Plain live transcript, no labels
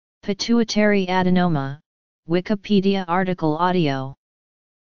Pituitary adenoma, Wikipedia article audio.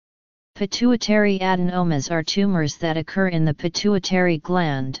 Pituitary adenomas are tumors that occur in the pituitary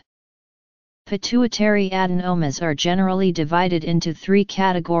gland. Pituitary adenomas are generally divided into three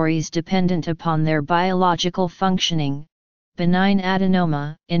categories dependent upon their biological functioning: benign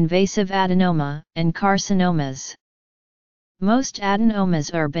adenoma, invasive adenoma, and carcinomas. Most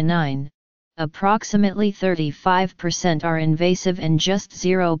adenomas are benign. Approximately 35% are invasive and just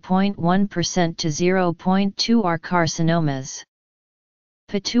 0.1% to 0.2% are carcinomas.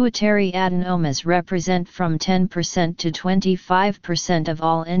 Pituitary adenomas represent from 10% to 25% of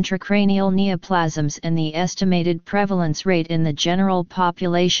all intracranial neoplasms, and the estimated prevalence rate in the general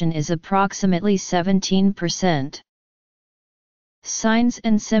population is approximately 17%. Signs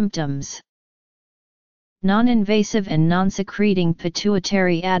and symptoms. Non-invasive and non-secreting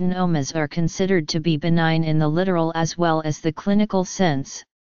pituitary adenomas are considered to be benign in the literal as well as the clinical sense.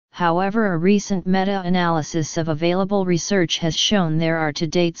 However, a recent meta-analysis of available research has shown there are to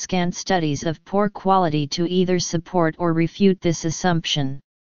date scant studies of poor quality to either support or refute this assumption.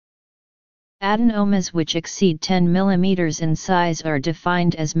 Adenomas which exceed 10 mm in size are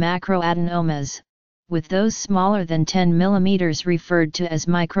defined as macroadenomas, with those smaller than 10 mm referred to as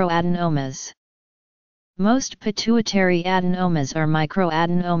microadenomas. Most pituitary adenomas are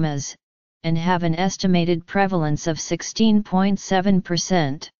microadenomas, and have an estimated prevalence of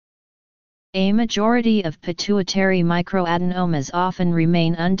 16.7%. A majority of pituitary microadenomas often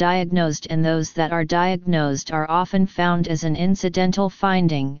remain undiagnosed, and those that are diagnosed are often found as an incidental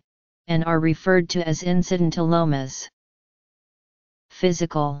finding, and are referred to as incidentalomas.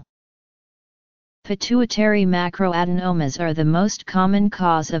 Physical. Pituitary macroadenomas are the most common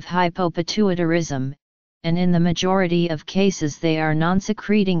cause of hypopituitarism, and in the majority of cases they are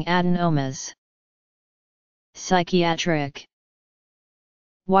non-secreting adenomas. Psychiatric.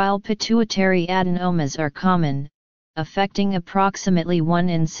 While pituitary adenomas are common, affecting approximately 1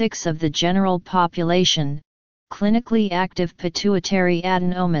 in 6 of the general population, clinically active pituitary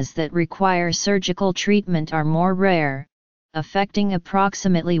adenomas that require surgical treatment are more rare, affecting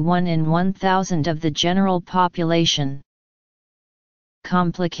approximately 1 in 1,000 of the general population.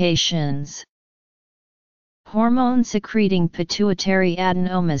 Complications. Hormone-secreting pituitary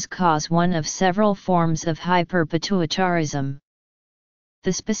adenomas cause one of several forms of hyperpituitarism.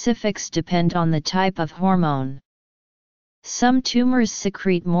 The specifics depend on the type of hormone. Some tumors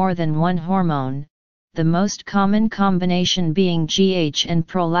secrete more than one hormone, the most common combination being GH and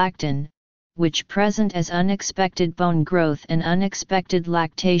prolactin, which present as unexpected bone growth and unexpected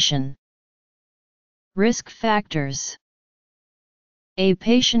lactation. Risk factors. A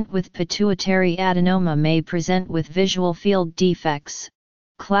patient with pituitary adenoma may present with visual field defects,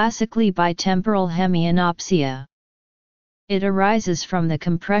 classically bitemporal hemianopsia. It arises from the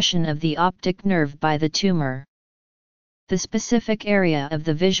compression of the optic nerve by the tumor. The specific area of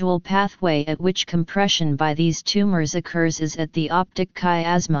the visual pathway at which compression by these tumors occurs is at the optic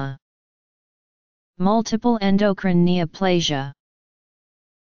chiasma. Multiple endocrine neoplasia.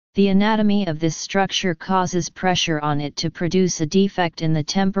 The anatomy of this structure causes pressure on it to produce a defect in the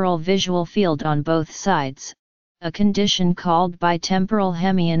temporal visual field on both sides, a condition called bitemporal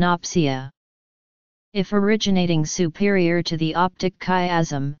hemianopsia. If originating superior to the optic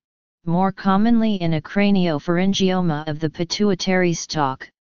chiasm, more commonly in a craniopharyngioma of the pituitary stalk,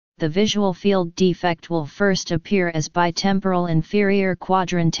 the visual field defect will first appear as bitemporal inferior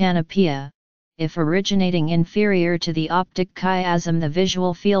quadrantanopia. If originating inferior to the optic chiasm, the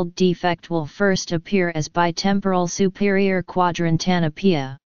visual field defect will first appear as bitemporal superior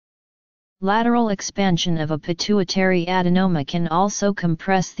quadrantanopia. Lateral expansion of a pituitary adenoma can also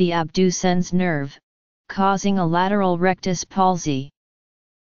compress the abducens nerve, causing a lateral rectus palsy.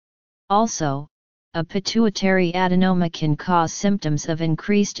 Also, a pituitary adenoma can cause symptoms of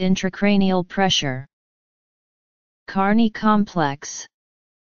increased intracranial pressure. Carney complex.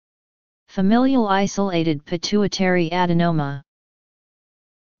 Familial isolated pituitary adenoma.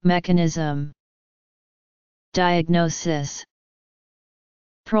 Mechanism. Diagnosis.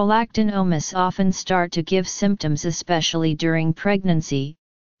 Prolactinomas often start to give symptoms especially during pregnancy,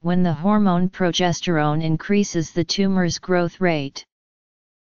 when the hormone progesterone increases the tumor's growth rate.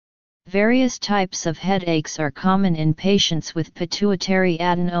 Various types of headaches are common in patients with pituitary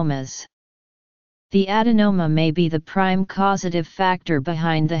adenomas. The adenoma may be the prime causative factor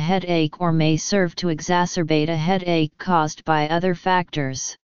behind the headache or may serve to exacerbate a headache caused by other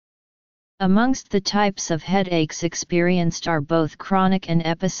factors. Amongst the types of headaches experienced are both chronic and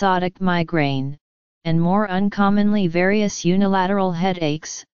episodic migraine, and more uncommonly various unilateral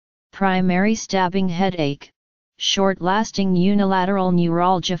headaches, primary stabbing headache, short-lasting unilateral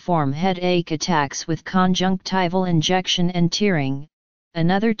neuralgia form headache attacks with conjunctival injection and tearing,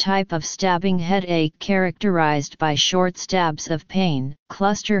 another type of stabbing headache characterized by short stabs of pain,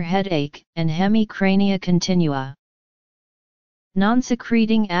 cluster headache, and hemicrania continua.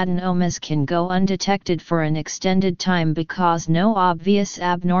 Non-secreting adenomas can go undetected for an extended time because no obvious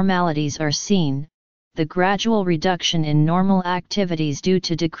abnormalities are seen. The gradual reduction in normal activities due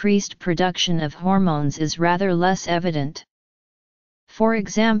to decreased production of hormones is rather less evident. For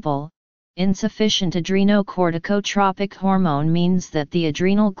example, insufficient adrenocorticotropic hormone means that the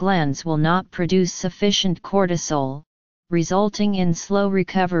adrenal glands will not produce sufficient cortisol, resulting in slow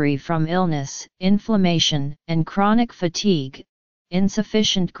recovery from illness, inflammation, and chronic fatigue.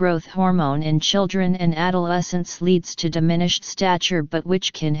 Insufficient growth hormone in children and adolescents leads to diminished stature, but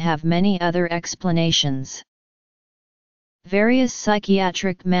which can have many other explanations. Various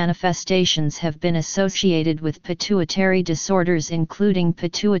psychiatric manifestations have been associated with pituitary disorders, including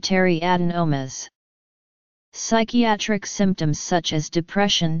pituitary adenomas. Psychiatric symptoms such as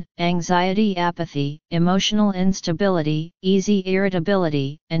depression, anxiety, apathy, emotional instability, easy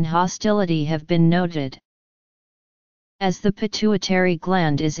irritability, and hostility have been noted. As the pituitary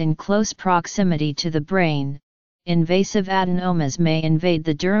gland is in close proximity to the brain, invasive adenomas may invade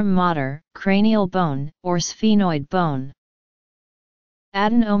the dura mater, cranial bone, or sphenoid bone.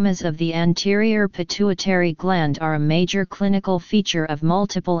 Adenomas of the anterior pituitary gland are a major clinical feature of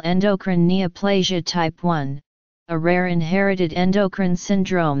multiple endocrine neoplasia type 1, a rare inherited endocrine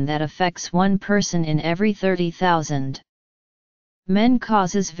syndrome that affects one person in every 30,000. Men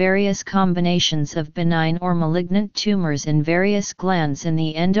causes various combinations of benign or malignant tumors in various glands in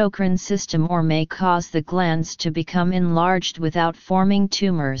the endocrine system, or may cause the glands to become enlarged without forming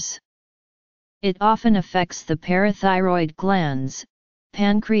tumors. It often affects the parathyroid glands,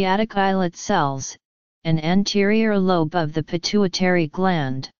 pancreatic islet cells, and anterior lobe of the pituitary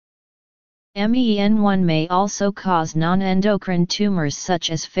gland. MEN1 may also cause non-endocrine tumors such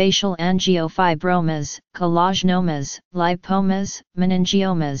as facial angiofibromas, cholangiomas, lipomas,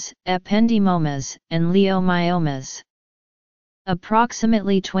 meningiomas, ependymomas, and leiomyomas.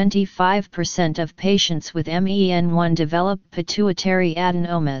 Approximately 25% of patients with MEN1 develop pituitary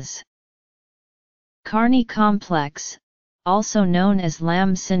adenomas. Carney complex, also known as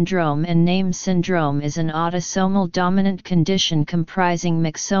Lamb syndrome and Name syndrome, is an autosomal dominant condition comprising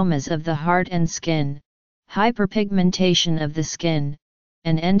myxomas of the heart and skin, hyperpigmentation of the skin,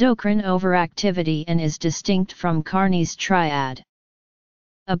 and endocrine overactivity, and is distinct from Carney's triad.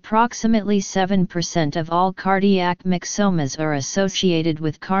 Approximately 7% of all cardiac myxomas are associated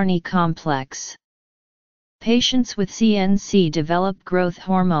with Carney complex. Patients with CNC develop growth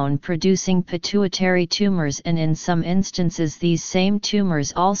hormone-producing pituitary tumors, and in some instances these same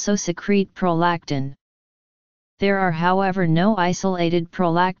tumors also secrete prolactin. There are, however, no isolated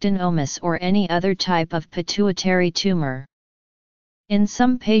prolactinomas or any other type of pituitary tumor. In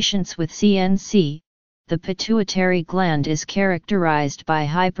some patients with CNC, the pituitary gland is characterized by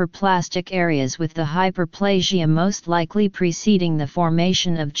hyperplastic areas, with the hyperplasia most likely preceding the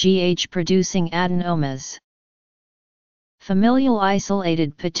formation of GH-producing adenomas. Familial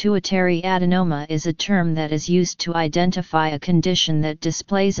isolated pituitary adenoma is a term that is used to identify a condition that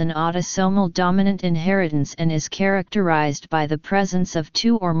displays an autosomal dominant inheritance and is characterized by the presence of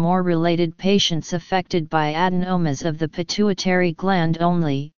two or more related patients affected by adenomas of the pituitary gland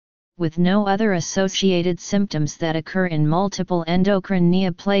only, with no other associated symptoms that occur in multiple endocrine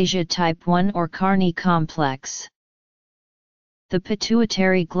neoplasia type 1 or Carney complex. The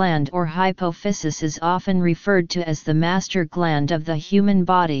pituitary gland or hypophysis is often referred to as the master gland of the human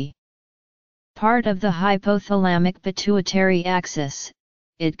body. Part of the hypothalamic pituitary axis,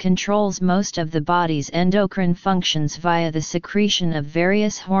 it controls most of the body's endocrine functions via the secretion of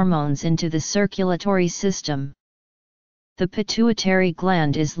various hormones into the circulatory system. The pituitary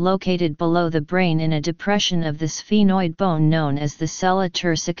gland is located below the brain in a depression of the sphenoid bone known as the sella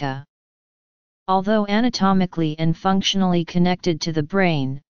turcica. Although anatomically and functionally connected to the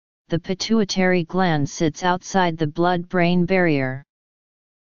brain, the pituitary gland sits outside the blood-brain barrier.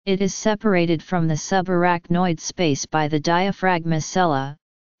 It is separated from the subarachnoid space by the diaphragma sella,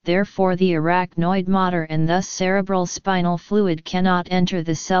 therefore the arachnoid mater and thus cerebral spinal fluid cannot enter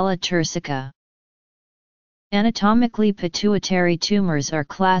the sella turcica. Anatomically, pituitary tumors are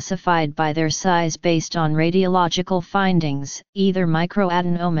classified by their size based on radiological findings, either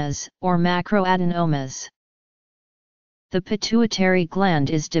microadenomas or macroadenomas. The pituitary gland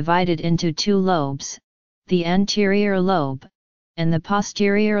is divided into two lobes, the anterior lobe, and the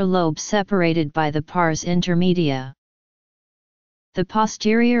posterior lobe, separated by the pars intermedia. The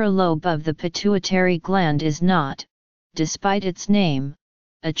posterior lobe of the pituitary gland is not, despite its name,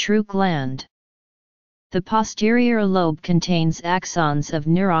 a true gland. The posterior lobe contains axons of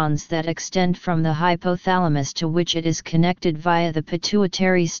neurons that extend from the hypothalamus to which it is connected via the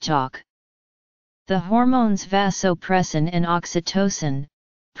pituitary stalk. The hormones vasopressin and oxytocin,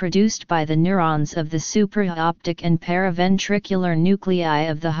 produced by the neurons of the supraoptic and paraventricular nuclei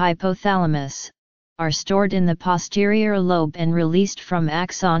of the hypothalamus, are stored in the posterior lobe and released from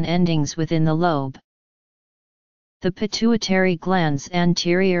axon endings within the lobe. The pituitary gland's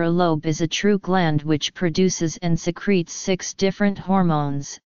anterior lobe is a true gland which produces and secretes 6 different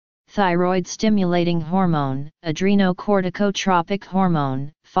hormones: thyroid-stimulating hormone, adrenocorticotropic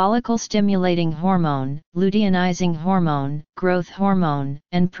hormone, follicle-stimulating hormone, luteinizing hormone, growth hormone,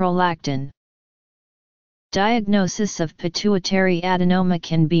 and prolactin. Diagnosis of pituitary adenoma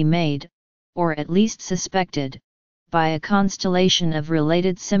can be made, or at least suspected, by a constellation of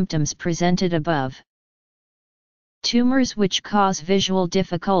related symptoms presented above. Tumors which cause visual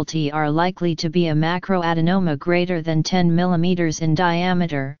difficulty are likely to be a macroadenoma greater than 10 mm in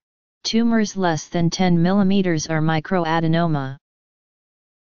diameter. Tumors less than 10 mm are microadenoma.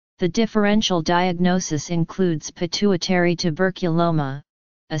 The differential diagnosis includes pituitary tuberculoma,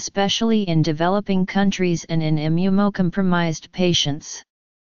 especially in developing countries and in immunocompromised patients.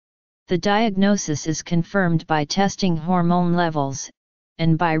 The diagnosis is confirmed by testing hormone levels,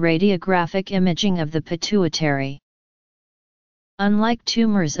 and by radiographic imaging of the pituitary. Unlike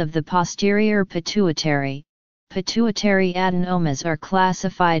tumors of the posterior pituitary, pituitary adenomas are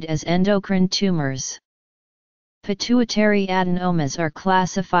classified as endocrine tumors. Pituitary adenomas are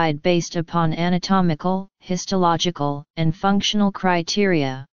classified based upon anatomical, histological, and functional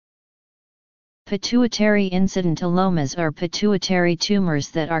criteria. Pituitary incidentallomas are pituitary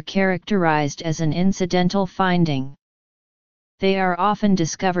tumors that are characterized as an incidental finding. They are often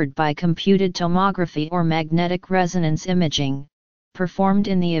discovered by computed tomography or magnetic resonance imaging, performed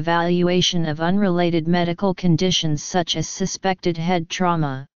in the evaluation of unrelated medical conditions such as suspected head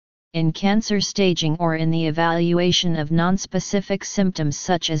trauma, in cancer staging, or in the evaluation of nonspecific symptoms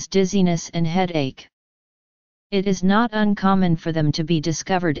such as dizziness and headache. It is not uncommon for them to be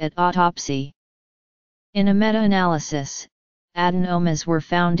discovered at autopsy. In a meta-analysis, adenomas were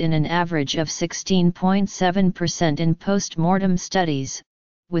found in an average of 16.7% in post-mortem studies,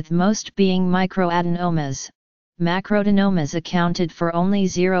 with most being microadenomas. Macroadenomas accounted for only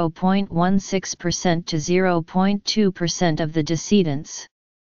 0.16% to 0.2% of the decedents.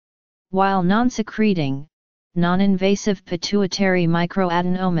 While non-secreting, non-invasive pituitary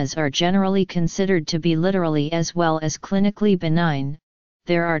microadenomas are generally considered to be literally as well as clinically benign,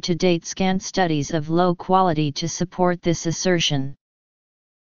 there are to date scant studies of low quality to support this assertion.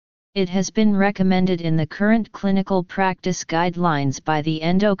 It has been recommended in the current clinical practice guidelines by the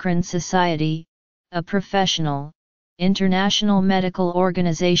Endocrine Society, a professional, international medical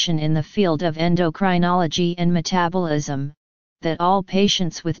organization in the field of endocrinology and metabolism, that all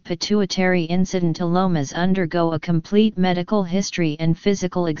patients with pituitary incidentallomas undergo a complete medical history and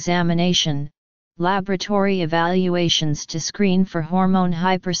physical examination, laboratory evaluations to screen for hormone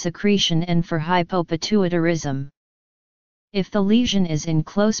hypersecretion and for hypopituitarism. If the lesion is in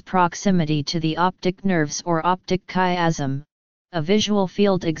close proximity to the optic nerves or optic chiasm, a visual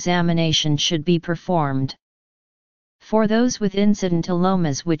field examination should be performed. For those with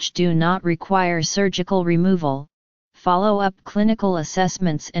incidentallomas which do not require surgical removal, follow-up clinical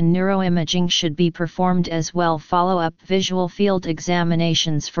assessments and neuroimaging should be performed as well. Follow-up visual field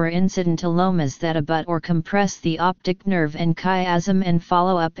examinations for incidentallomas that abut or compress the optic nerve and chiasm, and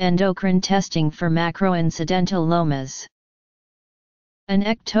follow-up endocrine testing for macroincidentallomas. An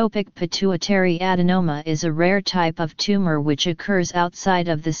ectopic pituitary adenoma is a rare type of tumor which occurs outside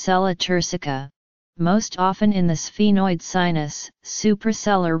of the sella turcica, most often in the sphenoid sinus,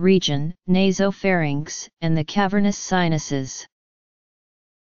 suprasellar region, nasopharynx, and the cavernous sinuses.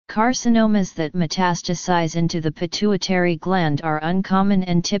 Carcinomas that metastasize into the pituitary gland are uncommon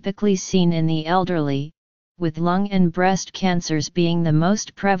and typically seen in the elderly, with lung and breast cancers being the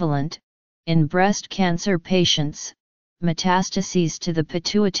most prevalent. In breast cancer patients, metastases to the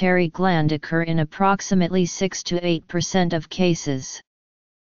pituitary gland occur in approximately 6 to 8% of cases.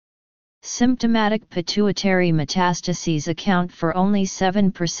 Symptomatic pituitary metastases account for only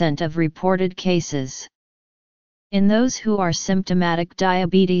 7% of reported cases. In those who are symptomatic,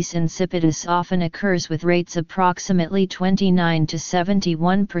 diabetes insipidus often occurs with rates approximately 29 to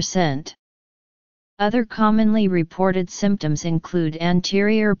 71%. Other commonly reported symptoms include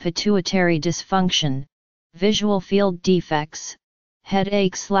anterior pituitary dysfunction, visual field defects,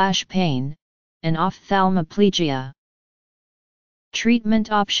 headache/pain, and ophthalmoplegia.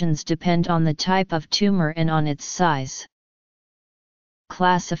 Treatment options depend on the type of tumor and on its size.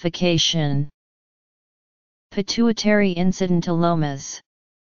 Classification: Pituitary incidentalomas.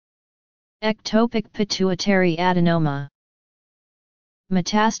 Ectopic pituitary adenoma.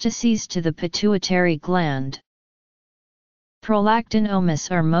 Metastases to the pituitary gland.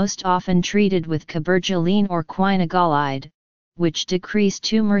 Prolactinomas are most often treated with cabergoline or quinagalide, which decrease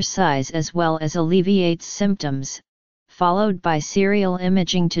tumor size as well as alleviates symptoms, followed by serial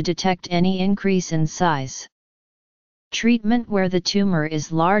imaging to detect any increase in size. Treatment where the tumor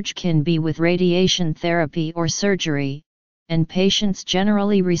is large can be with radiation therapy or surgery, and patients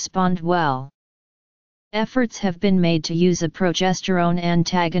generally respond well. Efforts have been made to use a progesterone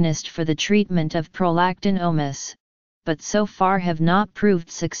antagonist for the treatment of prolactinomas, but so far have not proved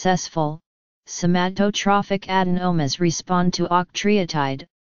successful. Somatotrophic adenomas respond to octreotide,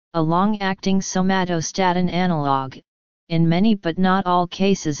 a long-acting somatostatin analog, in many but not all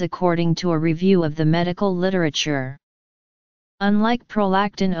cases according to a review of the medical literature. Unlike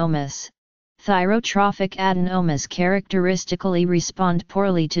prolactinomas, thyrotrophic adenomas characteristically respond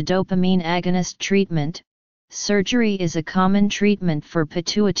poorly to dopamine agonist treatment. Surgery is a common treatment for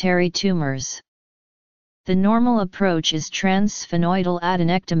pituitary tumors. The normal approach is transsphenoidal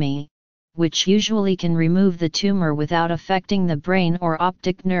adenectomy, which usually can remove the tumor without affecting the brain or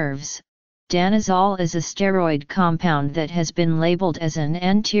optic nerves. Danazol is a steroid compound that has been labeled as an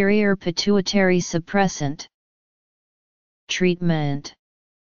anterior pituitary suppressant. Treatment: